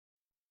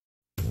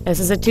This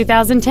is a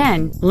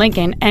 2010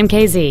 Lincoln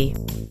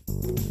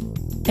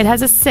MKZ. It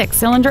has a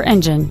 6-cylinder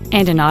engine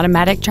and an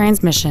automatic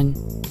transmission.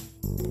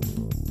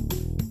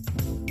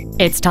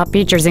 Its top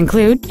features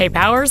include a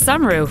power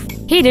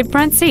sunroof, heated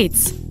front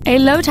seats, a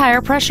low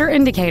tire pressure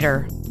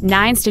indicator,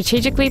 9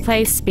 strategically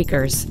placed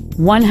speakers,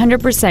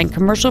 100%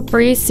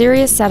 commercial-free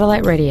Sirius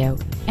satellite radio,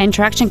 and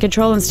traction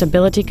control and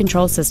stability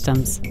control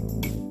systems.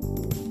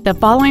 The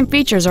following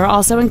features are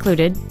also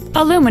included: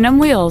 aluminum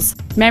wheels,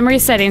 memory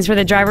settings for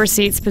the driver's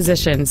seat's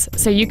positions,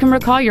 so you can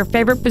recall your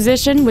favorite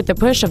position with the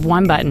push of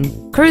one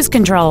button, cruise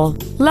control,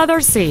 leather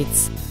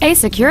seats, a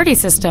security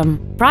system,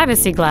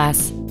 privacy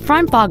glass,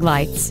 front fog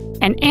lights,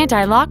 an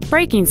anti-lock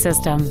braking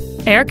system,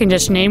 air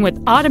conditioning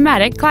with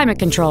automatic climate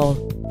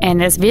control, and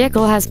this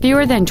vehicle has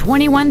fewer than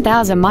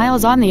 21,000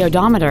 miles on the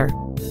odometer.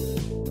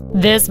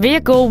 This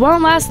vehicle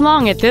won't last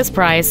long at this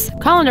price.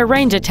 Call and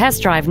arrange a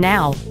test drive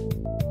now.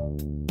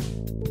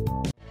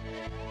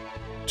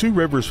 Two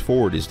Rivers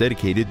Ford is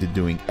dedicated to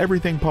doing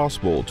everything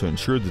possible to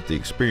ensure that the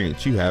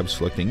experience you have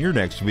selecting your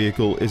next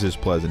vehicle is as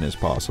pleasant as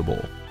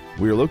possible.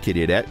 We are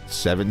located at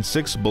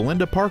 76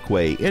 Belinda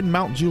Parkway in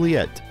Mount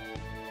Juliet.